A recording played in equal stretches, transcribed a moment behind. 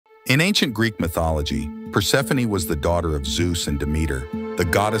In ancient Greek mythology, Persephone was the daughter of Zeus and Demeter, the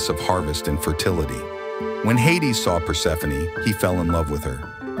goddess of harvest and fertility. When Hades saw Persephone, he fell in love with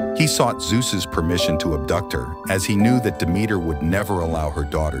her. He sought Zeus's permission to abduct her, as he knew that Demeter would never allow her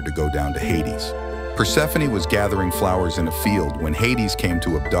daughter to go down to Hades. Persephone was gathering flowers in a field when Hades came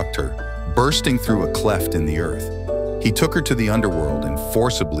to abduct her, bursting through a cleft in the earth. He took her to the underworld and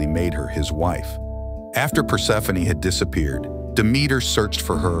forcibly made her his wife. After Persephone had disappeared, Demeter searched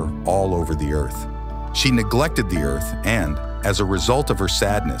for her all over the earth. She neglected the earth and, as a result of her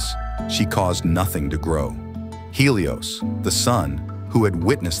sadness, she caused nothing to grow. Helios, the sun, who had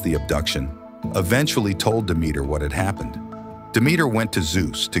witnessed the abduction, eventually told Demeter what had happened. Demeter went to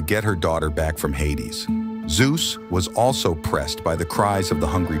Zeus to get her daughter back from Hades. Zeus was also pressed by the cries of the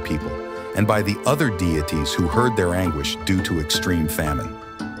hungry people and by the other deities who heard their anguish due to extreme famine.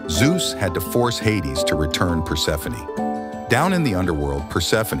 Zeus had to force Hades to return Persephone. Down in the underworld,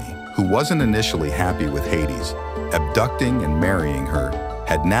 Persephone, who wasn't initially happy with Hades, abducting and marrying her,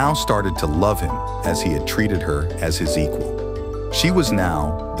 had now started to love him as he had treated her as his equal. She was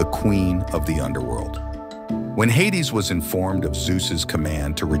now the queen of the underworld. When Hades was informed of Zeus's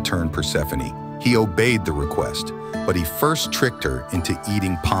command to return Persephone, he obeyed the request, but he first tricked her into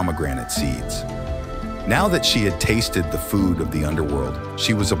eating pomegranate seeds. Now that she had tasted the food of the underworld,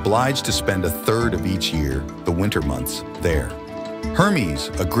 she was obliged to spend a third of each year, the winter months, there. Hermes,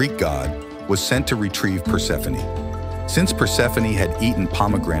 a Greek god, was sent to retrieve Persephone. Since Persephone had eaten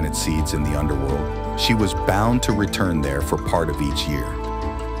pomegranate seeds in the underworld, she was bound to return there for part of each year.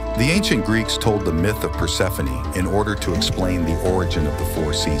 The ancient Greeks told the myth of Persephone in order to explain the origin of the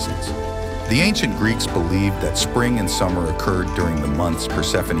four seasons. The ancient Greeks believed that spring and summer occurred during the months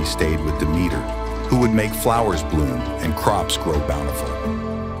Persephone stayed with Demeter, who would make flowers bloom and crops grow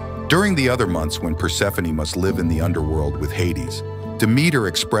bountiful. During the other months when Persephone must live in the underworld with Hades, Demeter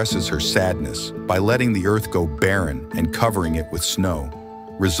expresses her sadness by letting the earth go barren and covering it with snow,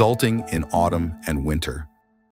 resulting in autumn and winter.